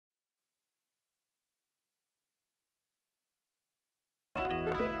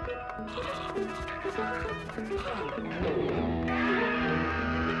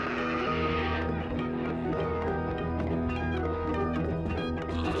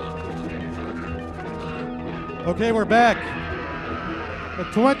Okay, we're back. The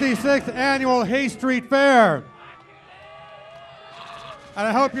 26th annual Haight Street Fair. And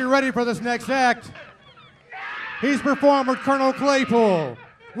I hope you're ready for this next act. He's performed with Colonel Claypool,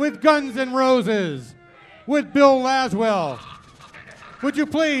 with Guns N' Roses, with Bill Laswell. Would you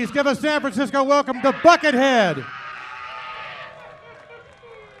please give a San Francisco welcome to Buckethead?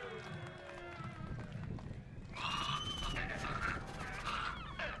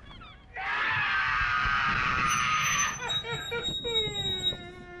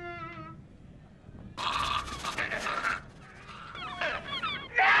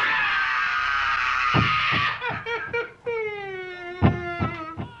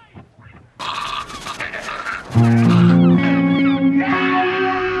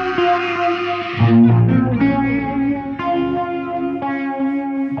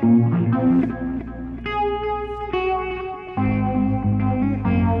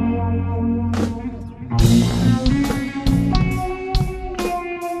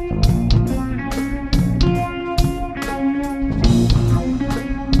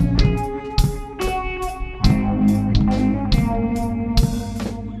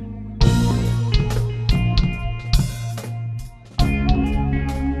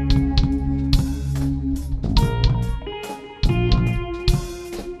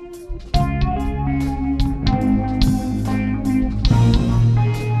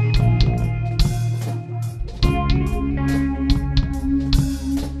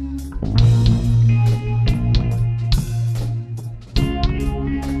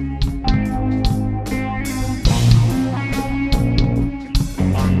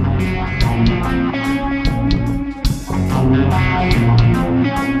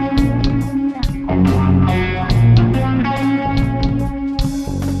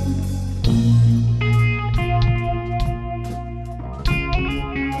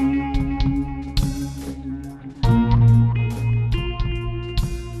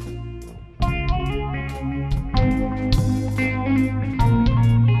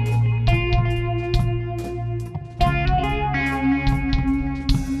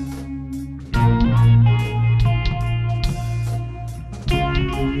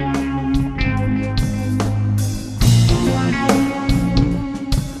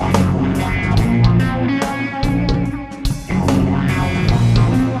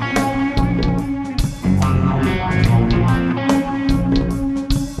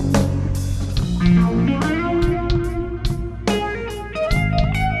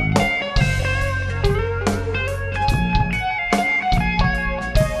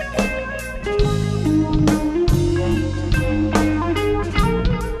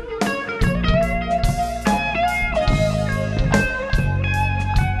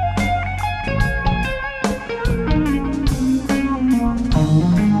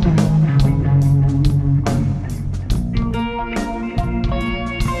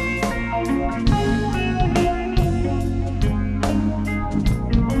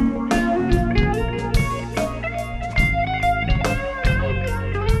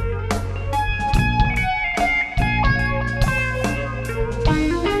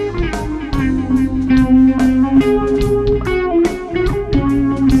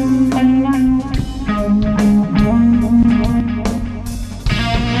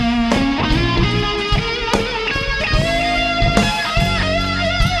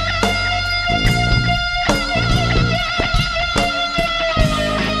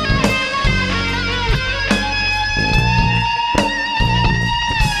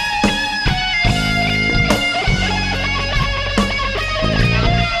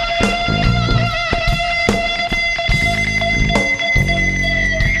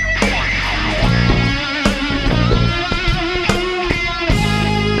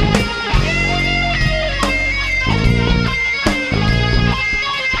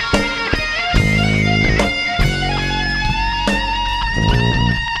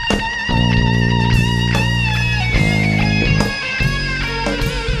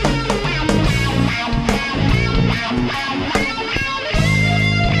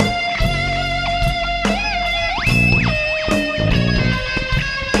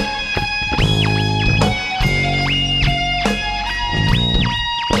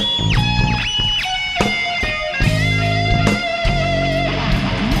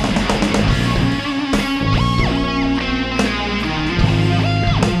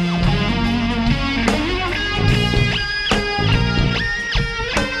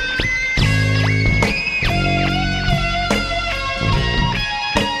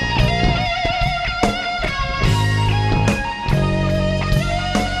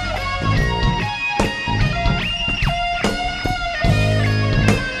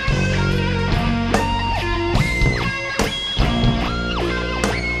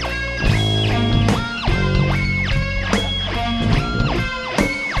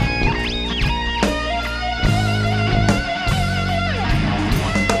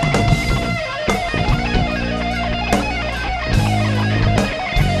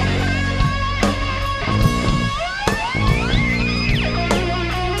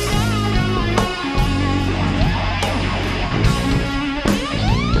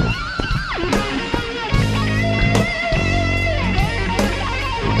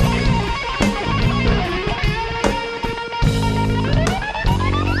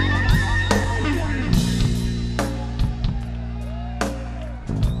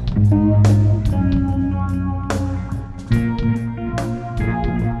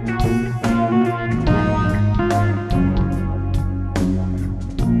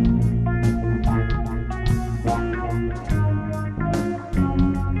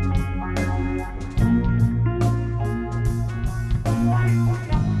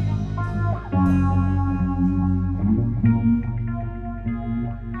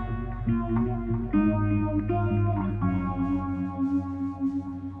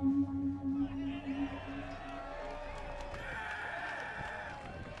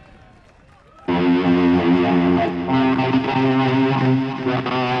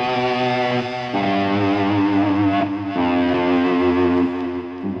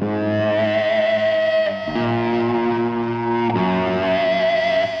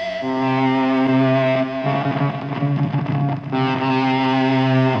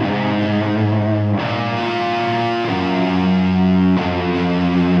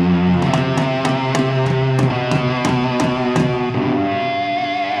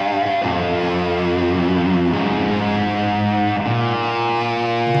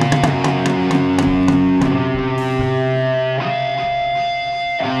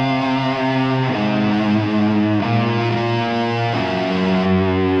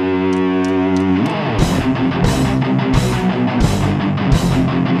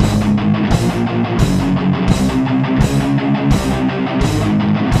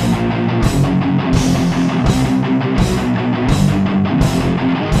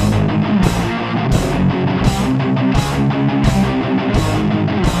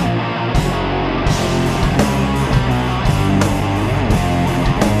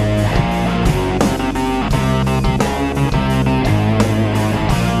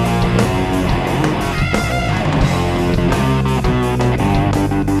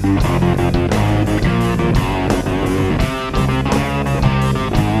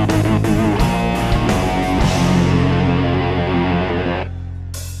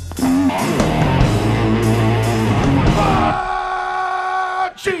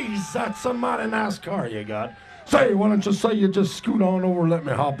 That's a mighty nice car you got. Say, why don't you say you just scoot on over, let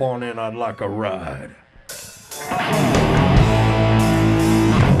me hop on in, I'd like a ride.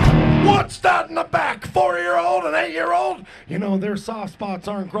 What's that in the back? 4-year-old and 8-year-old? You know, their soft spots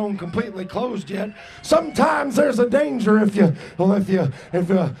aren't grown completely closed yet. Sometimes there's a danger if you.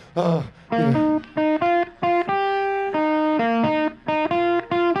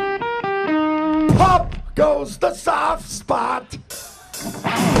 Pop goes the soft spot.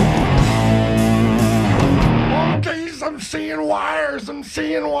 Geez, I'm seeing wires and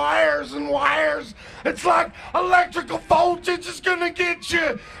wires. It's like electrical voltage is gonna get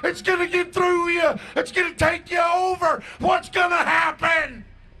you. It's gonna get through you. It's gonna take you over. What's gonna happen?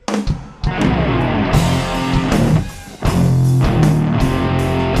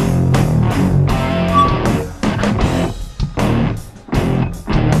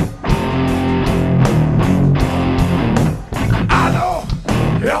 I know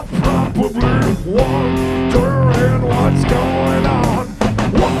you're probably wondering what's going on.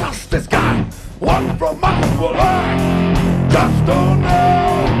 What does this guy want from us? Well, I just don't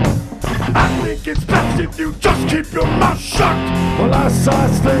know. I think it's best if you just keep your mouth shut. Well, I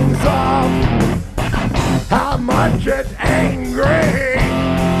size things up. I might get angry.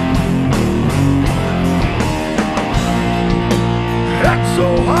 That's so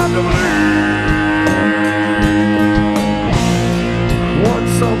hard to believe. What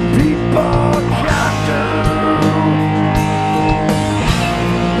some people can't do.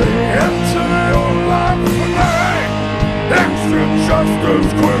 They enter your life tonight, exit just as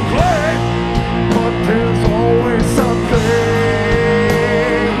quickly. But there's always something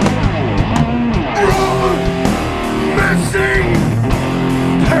wrong, missing.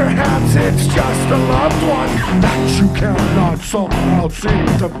 Perhaps it's just a loved one that you cannot somehow seem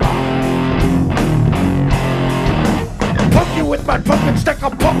to find. Poke you with my poking stick,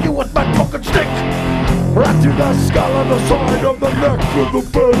 I'll poke you with my poking stick. Right through the skull on the side of the neck of the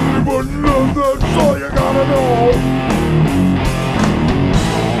belly button, and that's all you gotta know.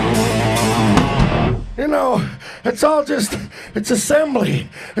 You know, it's all just, it's assembly.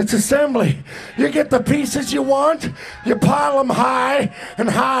 It's assembly. You get the pieces you want, you pile them high,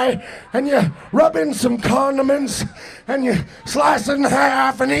 and you rub in some condiments, and you slice it in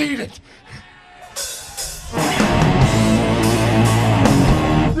half and eat it.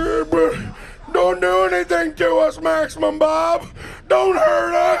 Don't do anything to us, Maximum Bob. Don't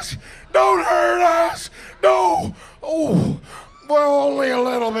hurt us. Don't hurt us. No. Oh, well, only a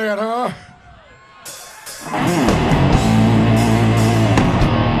little bit, huh?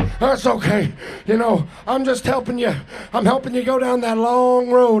 That's okay. You know, I'm just helping you. I'm helping you go down that long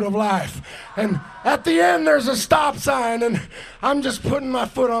road of life. And at the end, there's a stop sign, and I'm just putting my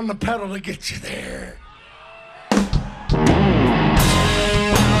foot on the pedal to get you there.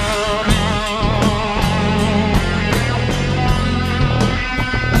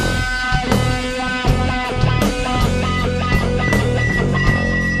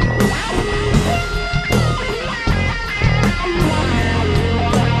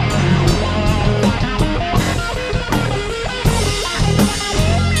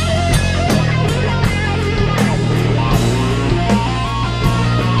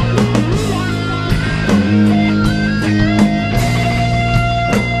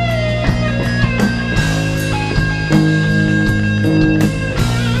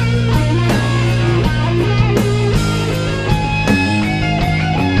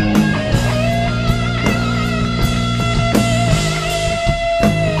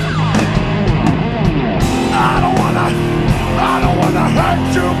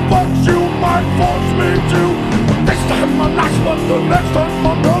 The next time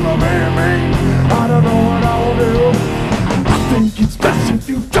I'm gonna be me, I don't know what I'll do. I think it's best if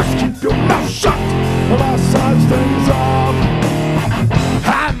you just keep your mouth shut while I size things up.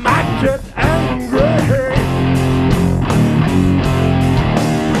 I might get angry.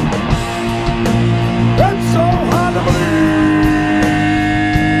 It's so hard to believe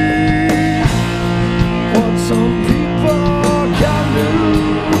what some people can do.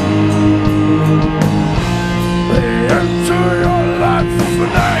 They enter your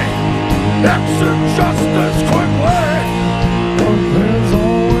exit just as quickly, but there's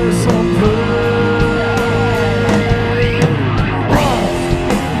always something wrong,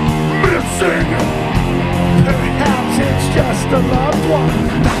 missing. Perhaps it's just a loved one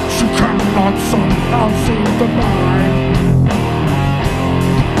that you cannot somehow seem to find.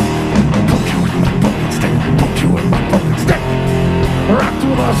 Poke you in my bucket stick, poke you in my bucket stick. Wrapped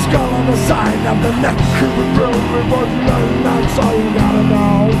with a skull on the side of the neck, you would really but that's all you gotta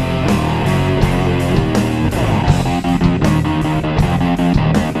know.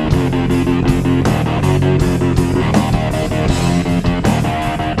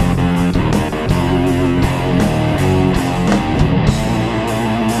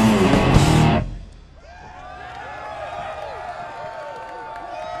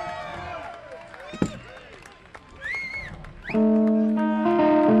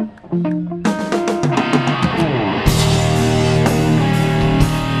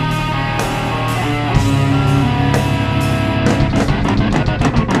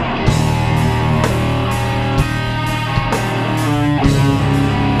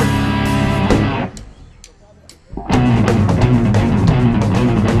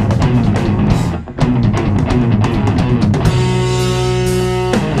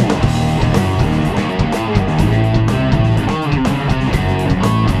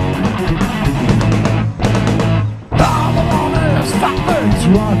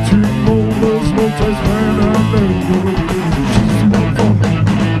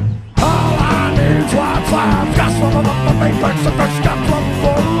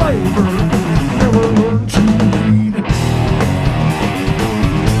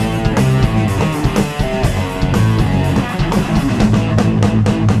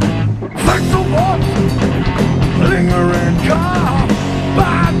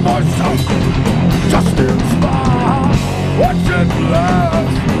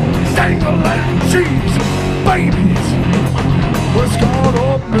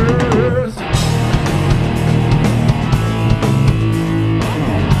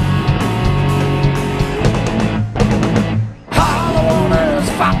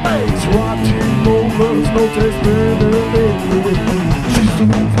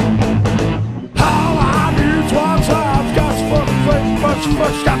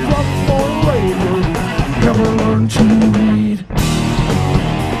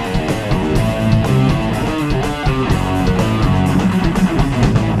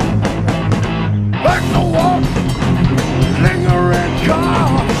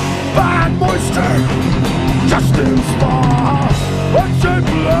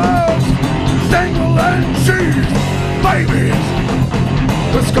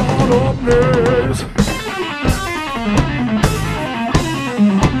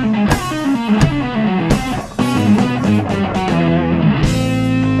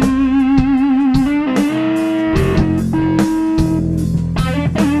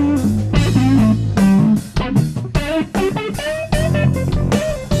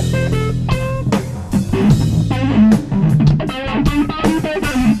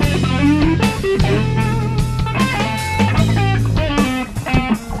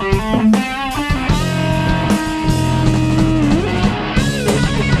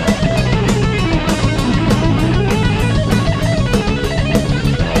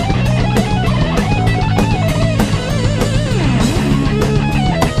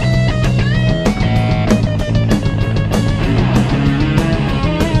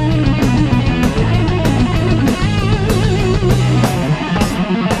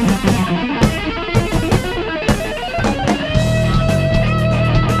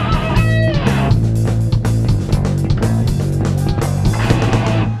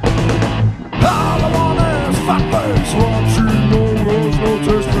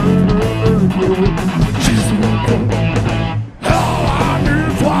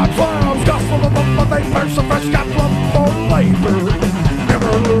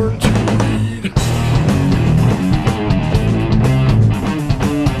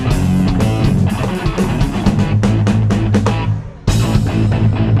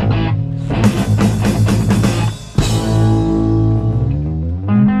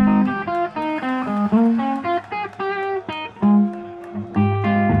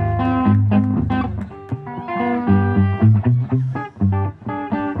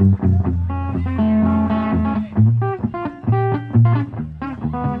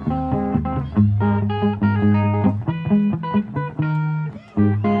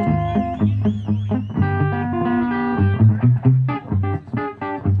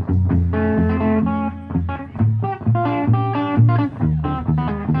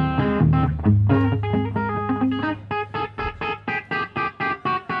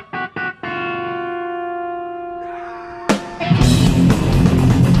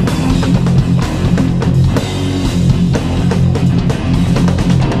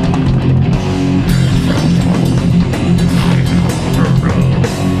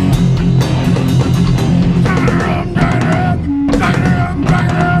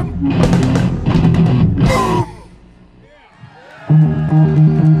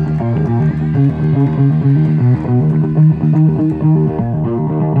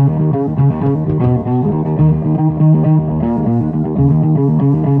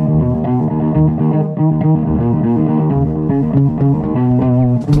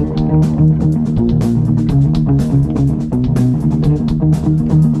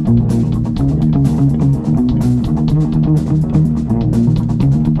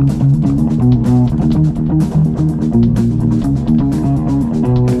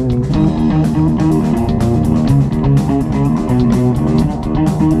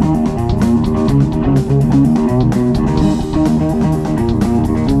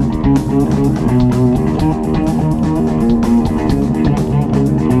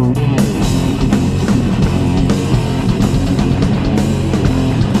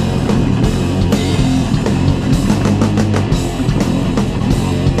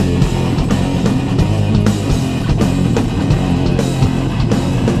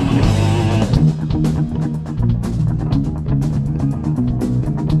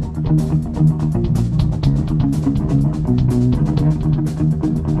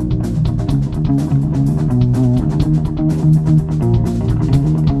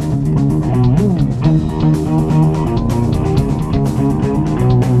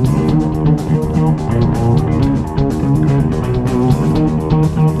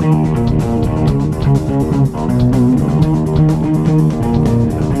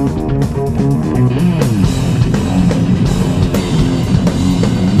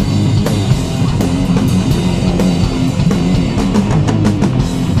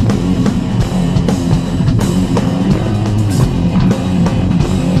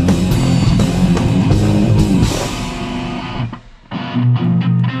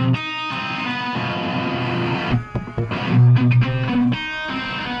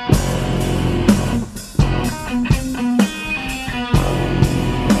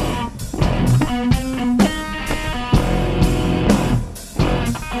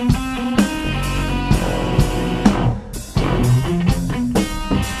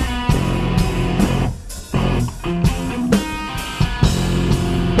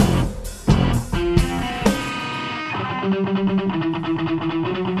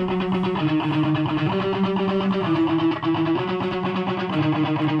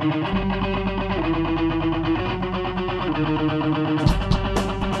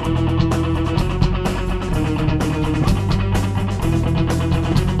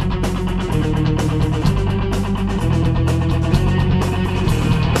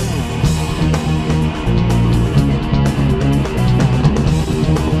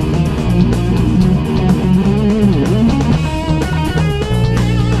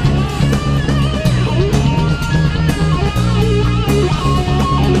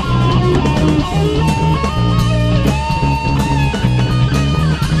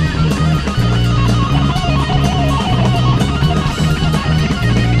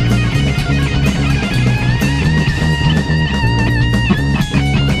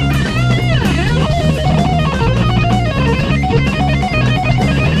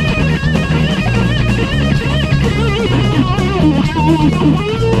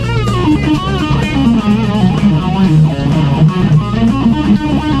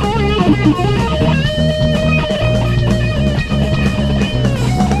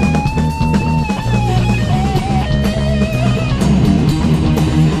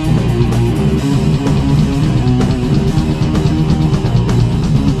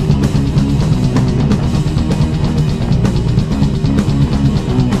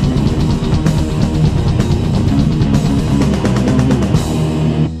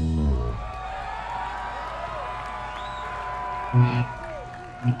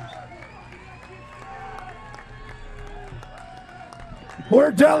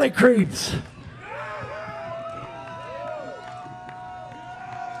 We're Deli Creeps.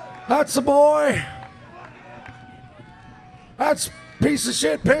 That's the boy. That's piece of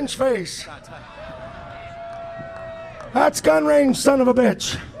shit pinch face. That's gun range, son of a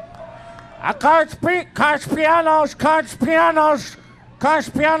bitch. Cards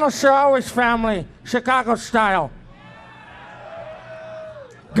pianos are always family, Chicago style.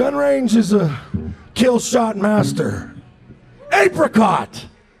 Gun range is a kill shot master. Apricot,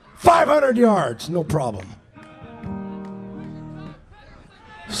 500 yards, no problem.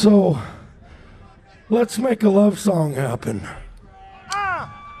 So, let's make a love song happen.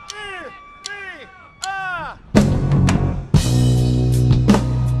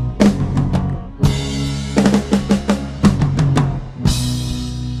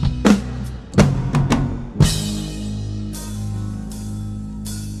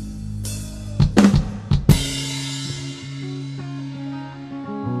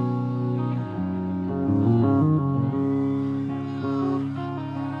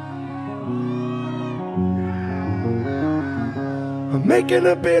 Making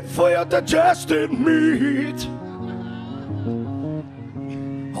a bid for your digested meat.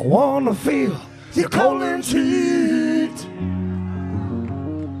 I wanna feel your colon's heat.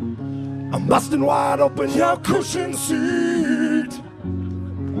 I'm busting wide open your cushion seat.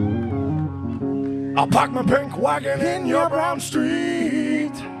 I'll park my pink wagon in your brown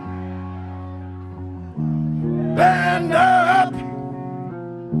street. Band up,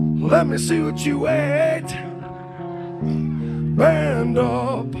 let me see what you ate. Band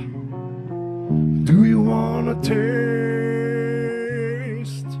up, do you wanna taste?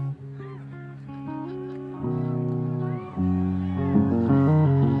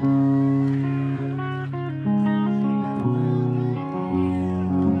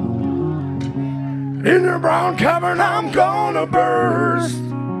 In your brown cavern I'm gonna burst.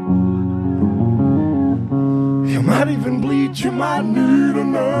 You might even bleed, you might need a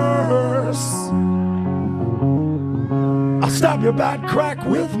nurse. I'll stab your bad crack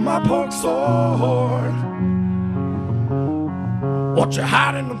with my pork sword. What you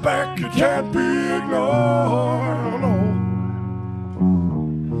hide in the back, you can't be ignored. Oh, no.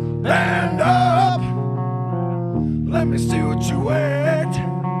 Band up, let me see what you ate.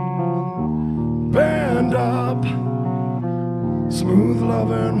 Band up, smooth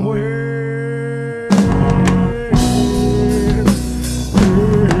loving way.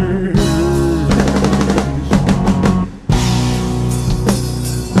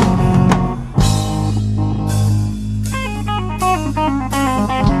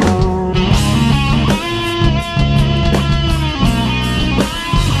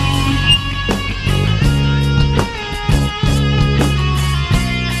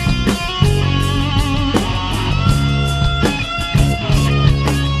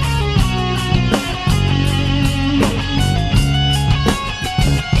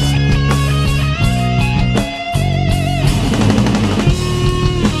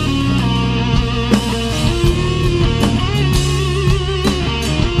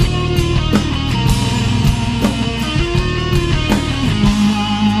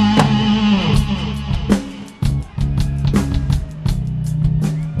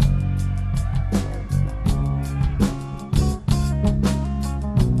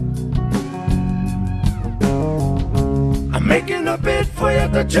 Making a bid for your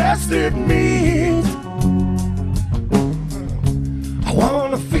digested meat. I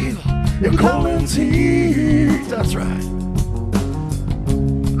wanna feel your colon's heat. That's right.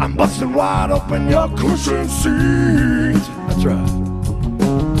 I'm busting wide open your cushion seat. That's right.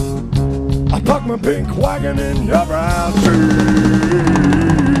 I park my pink wagon in your brown street.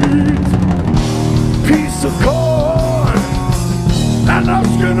 Piece of corn and the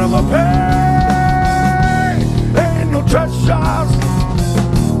skin of a pig. No treasures are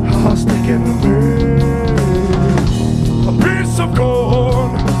sticking to me. A piece of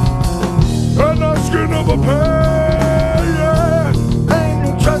corn and the skin of a pig. Yeah. Ain't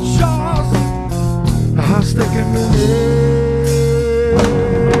no treasures are sticking to me.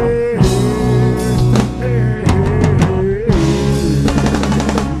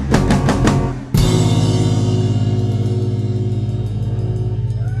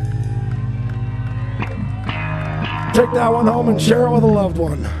 Take that one home and share it with a loved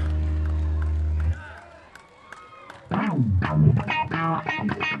one.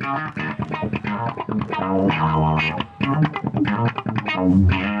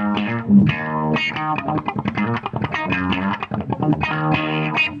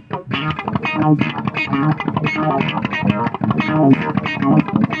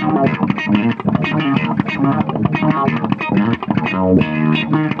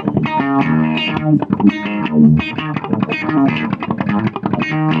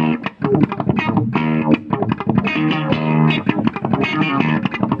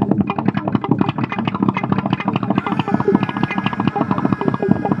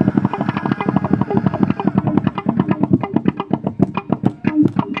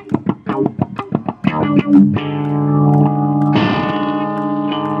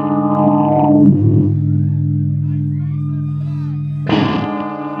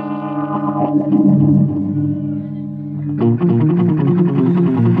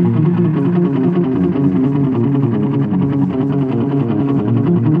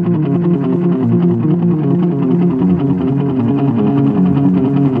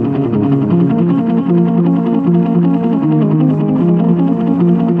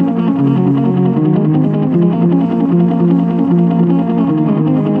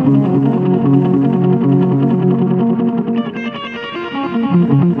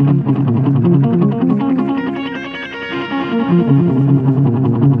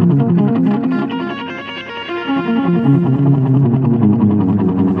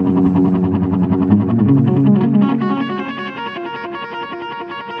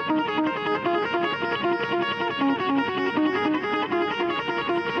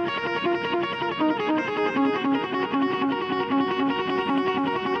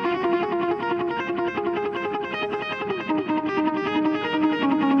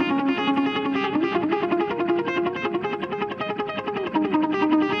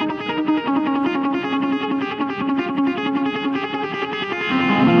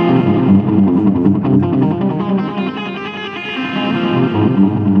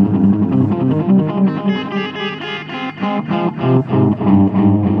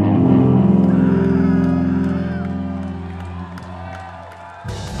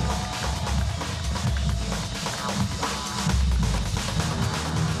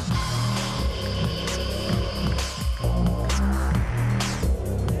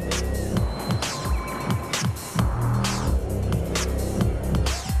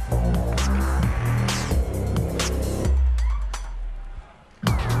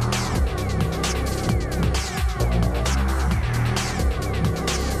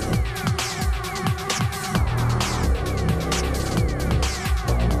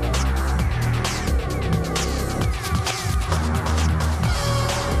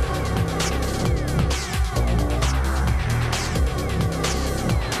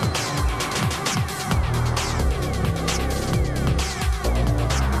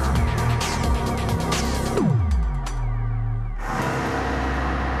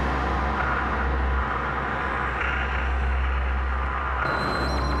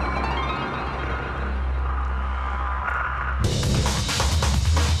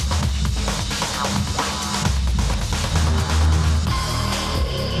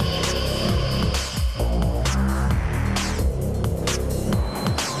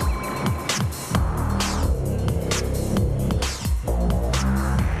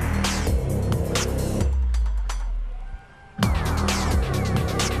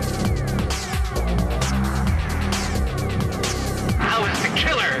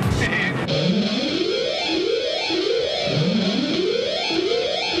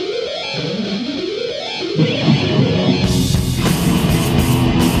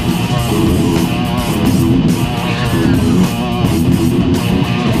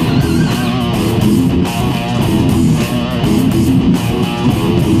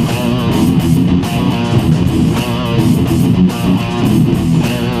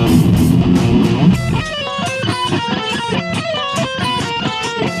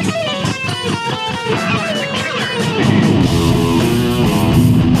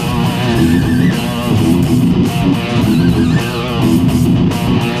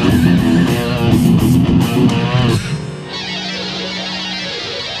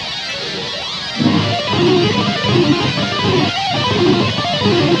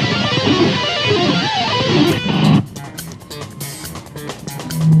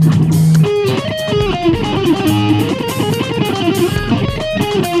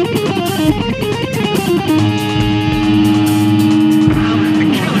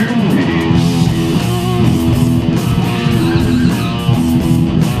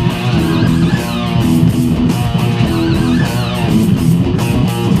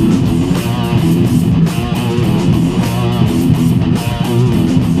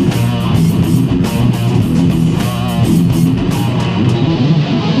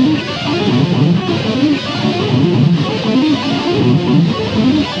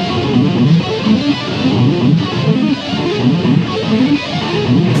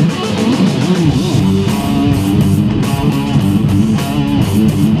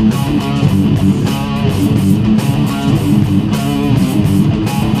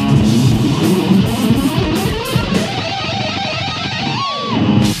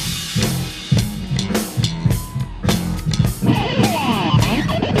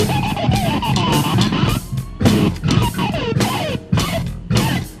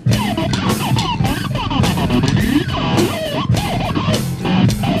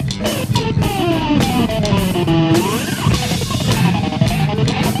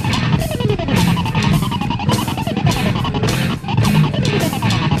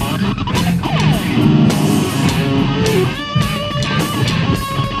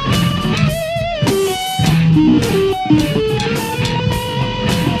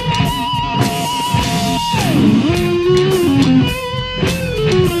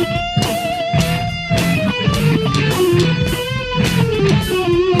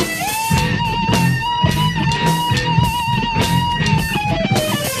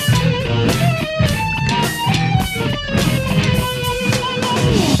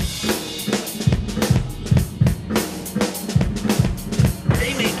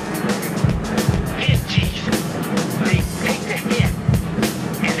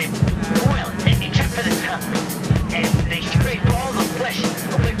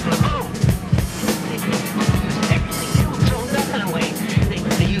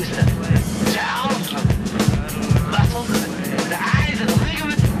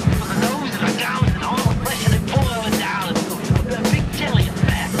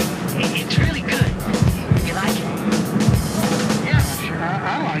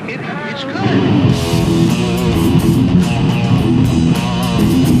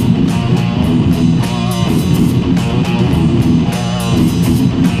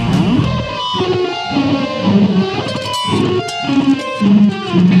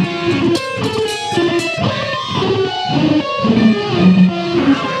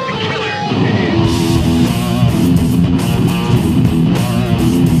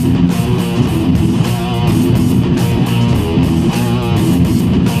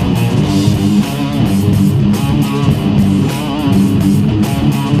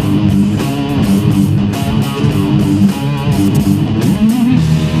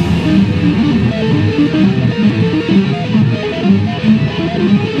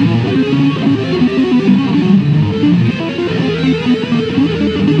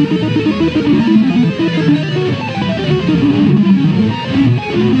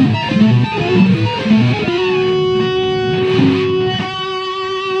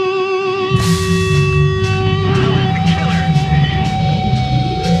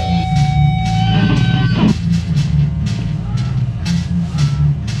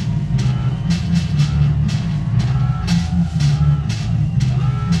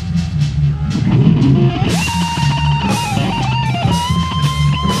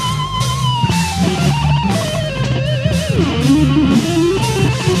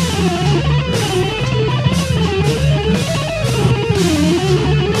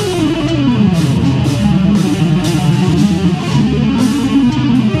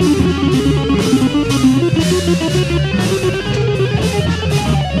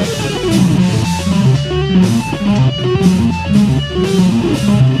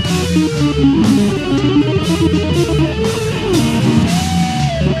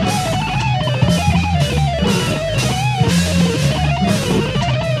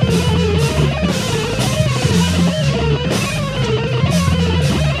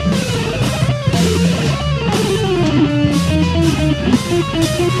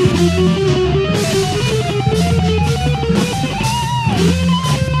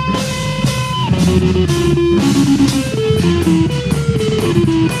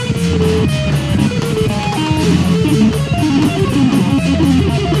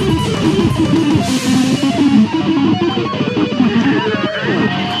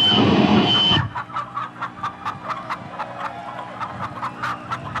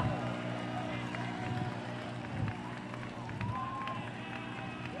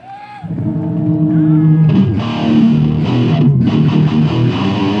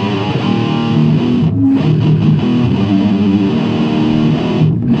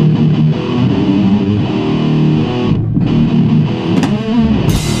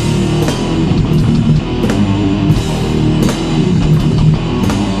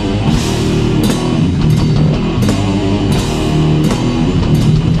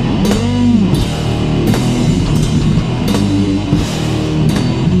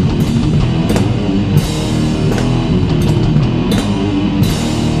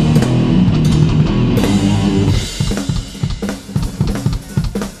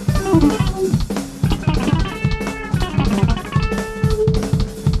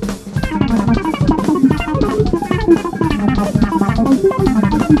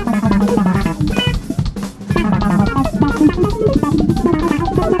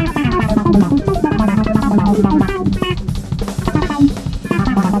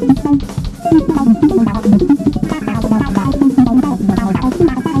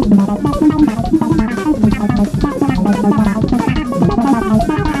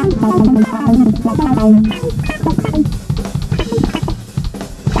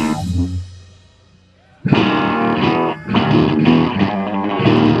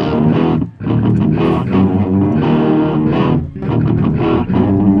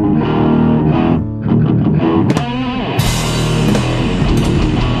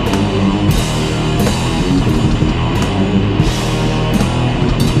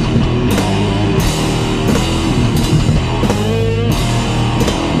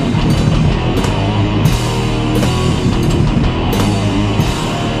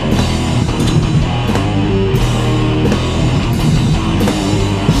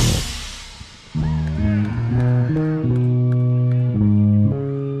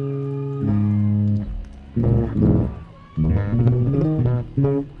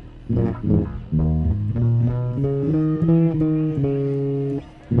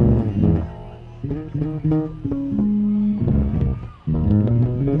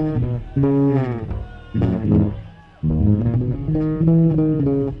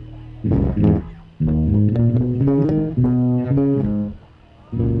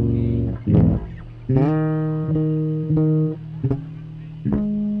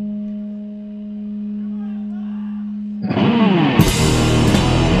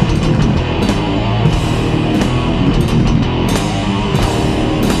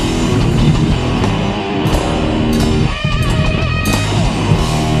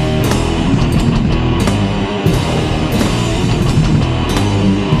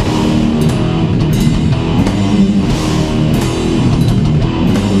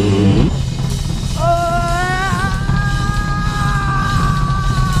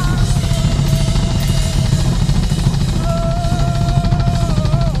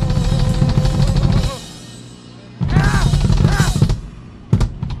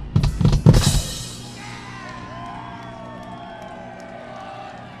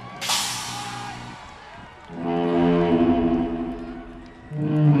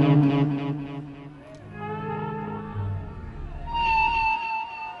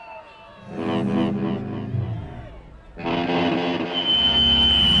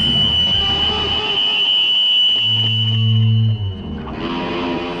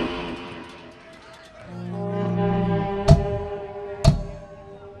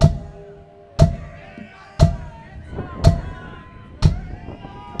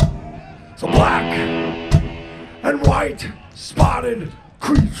 Spotted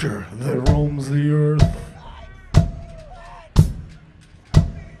creature that roams the earth.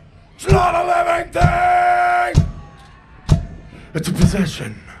 It's not a living thing. It's a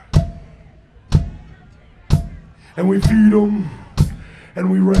possession. And we feed them and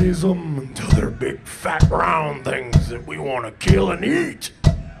we raise them until they're big fat round things that we want to kill and eat.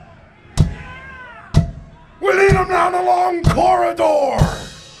 We lead them down a long corridor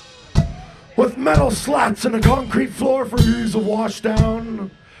with metal slats and a concrete floor for ease of washdown,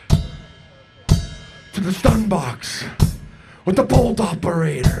 to the stun box with the bolt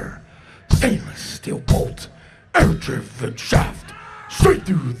operator, stainless steel bolt, air-driven shaft, straight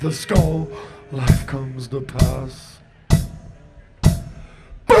through the skull. Life comes to pass.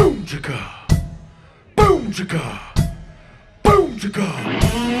 Boom chicka. Boom chicka. Boom chicka. Boom chicka.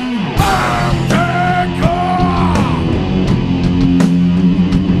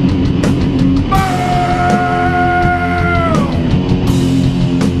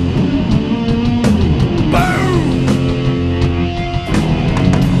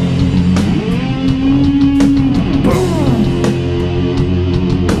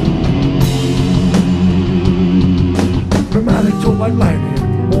 Like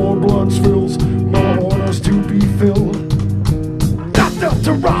lightning, more blood spills, more orders to be filled. Knocked up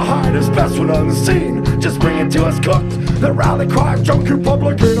to rawhide is best one on the scene. Just bring it to us cooked. The rally cry, junkie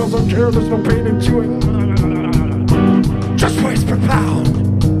publican doesn't care, there's no pain in chewing. Just waste per pound.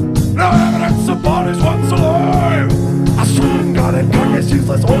 No evidence of bodies once alive. I swing got it, carcass,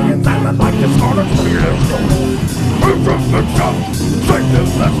 useless organs, island like the starters for your soul. Move from the jump, straight to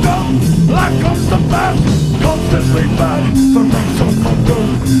the stop. Life comes the fast, constantly bad. The ranks of hunger,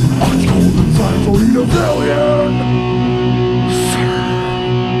 arch cold inside, so eat a zillion.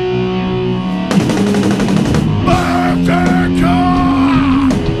 Massacre!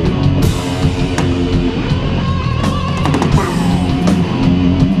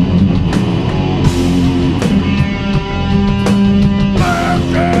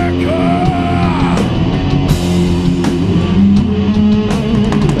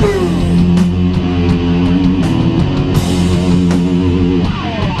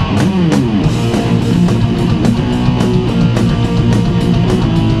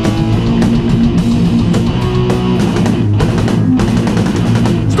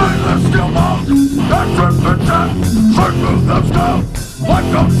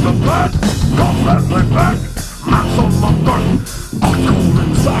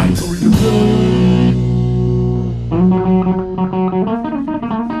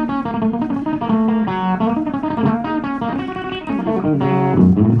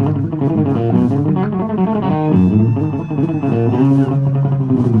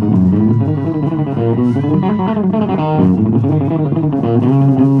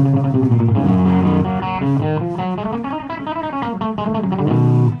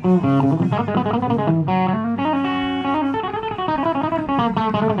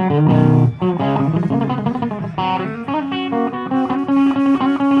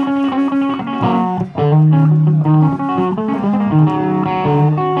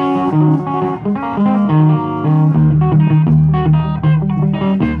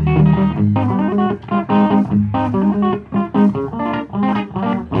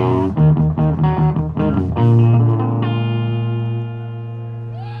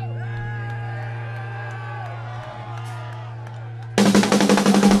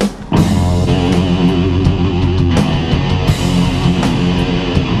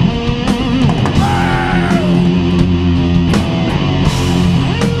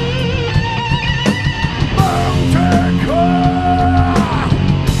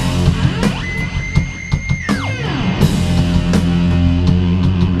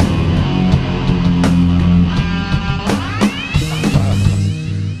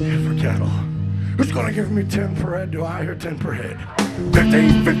 Give me 10 per head, do I hear 10 per head?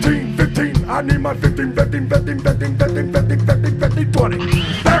 15, 15, 15, I need my 15, 15, 15, 15, 15, 15, 15, 15, 20.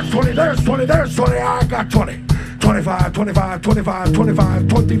 There's 20, there's 20, there's 20, I got 20. 25, 25, 25, 25,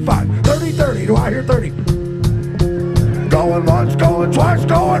 25, 30, 30, do I hear 30? Going once, going twice,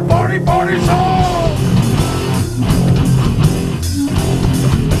 going 40, 40, so!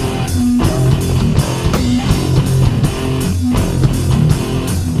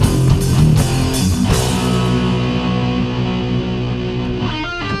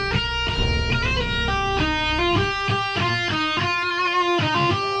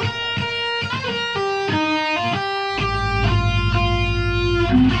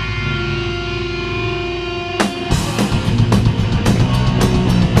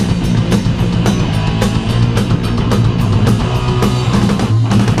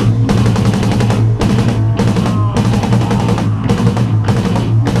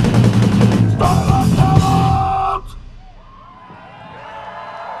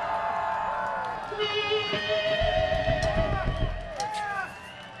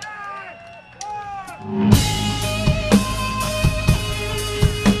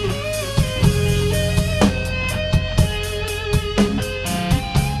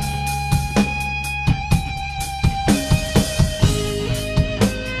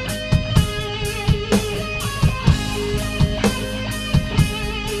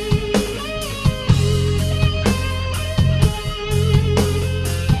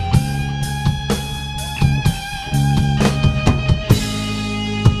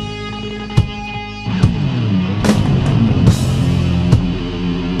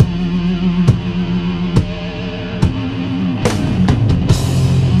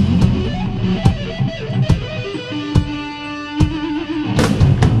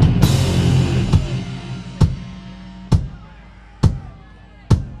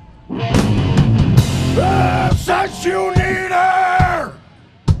 Don't you need her?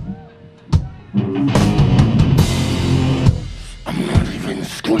 I'm not even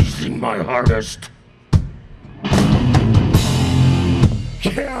squeezing my hardest.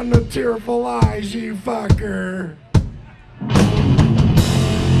 Can the tearful eyes, you fucker.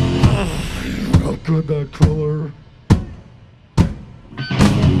 How good that killer.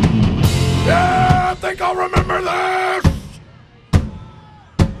 Yeah, I think I'll remember this.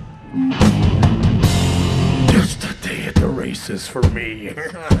 Just a day at the races for me.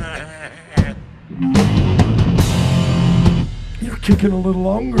 You're kicking a little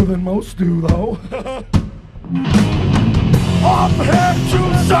longer than most do, though. I'm here to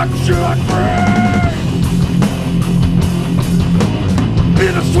set you free.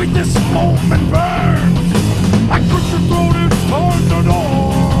 Bittersweet this moment burns. I cut your throat, it's time to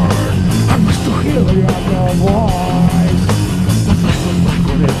dawn. I wish to hear the other voice. But life was like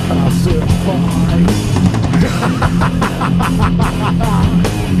when it passes by.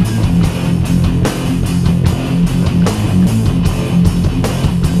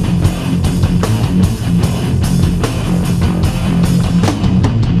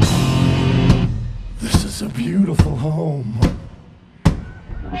 This is a beautiful home.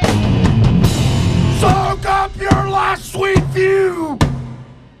 Soak up your last sweet view.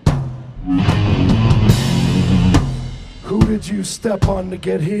 Who did you step on to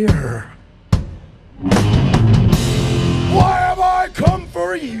get here? Why have I come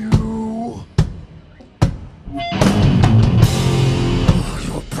for you? Oh,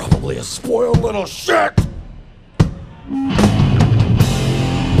 you're probably a spoiled little shit.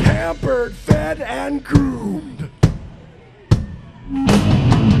 Pampered, fed, and groomed.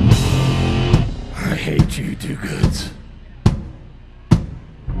 I hate you, do-goods.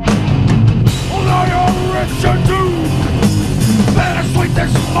 Well, now you're rich and doomed. Bittersweet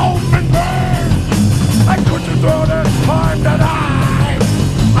this moment burns. I couldn't throw this time to die.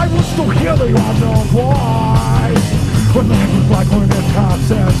 I will still hear the unknown voice when life was like when it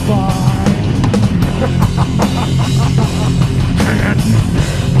passes by.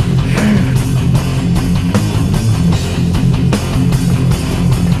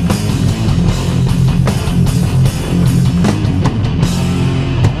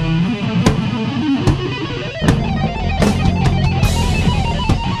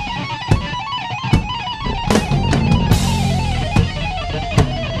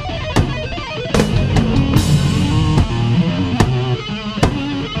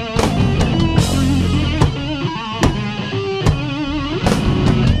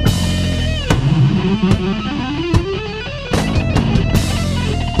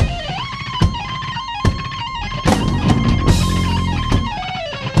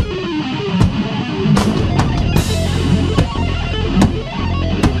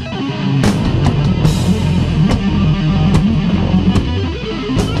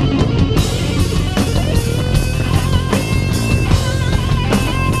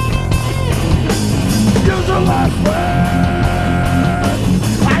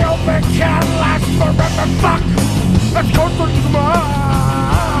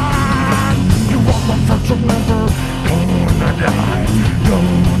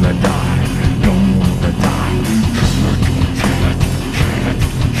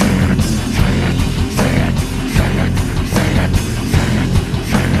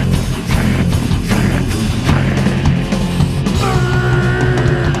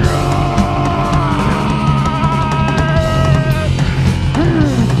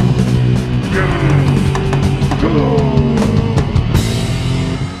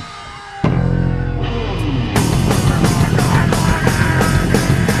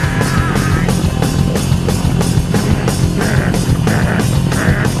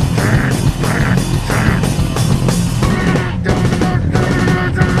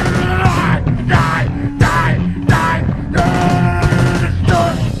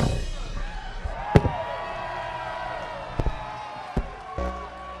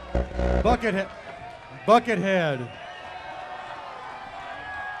 Buckethead.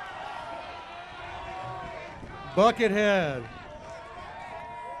 Buckethead.